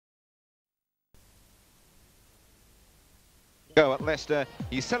Go at Leicester,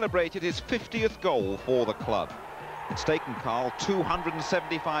 he celebrated his 50th goal for the club. It's taken Carl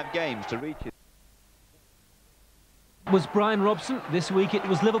 275 games to reach it. Was Brian Robson. This week it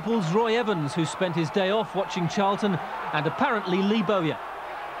was Liverpool's Roy Evans who spent his day off watching Charlton, and apparently Lee Bowyer.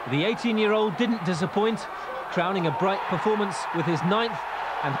 The 18-year-old didn't disappoint, crowning a bright performance with his 9th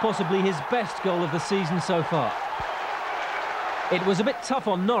and possibly his best goal of the season so far. It was a bit tough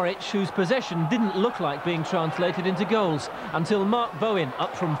on Norwich, whose possession didn't look like being translated into goals until Mark Bowen,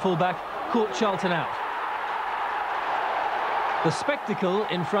 up from fullback, caught Charlton out. The spectacle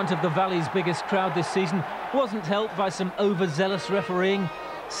in front of the Valley's biggest crowd this season wasn't helped by some overzealous refereeing.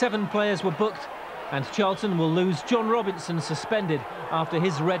 7 players were booked, and Charlton will lose John Robinson suspended after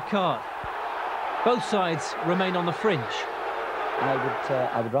his red card. Both sides remain on the fringe.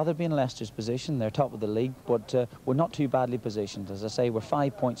 I would rather be in Leicester's position. They're top of the league, but we're not too badly positioned. As I say, we're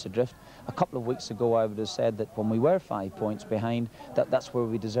 5 points adrift. A couple of weeks ago, I would have said that when we were 5 points behind, that's where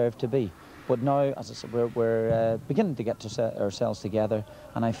we deserve to be. But now, as I said, we're beginning to get ourselves together,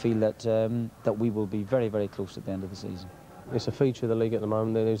 and I feel that that we will be very, very close at the end of the season. It's a feature of the league at the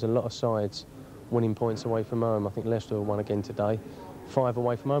moment. There's a lot of sides winning points away from home. I think Leicester won again today. 5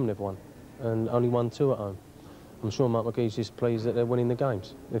 away from home they've won, and only won 2 at home. I'm sure Mark McGee's just pleased that they're winning the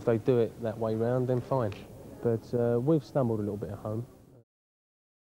games. If they do it that way round, then fine. But we've stumbled a little bit at home.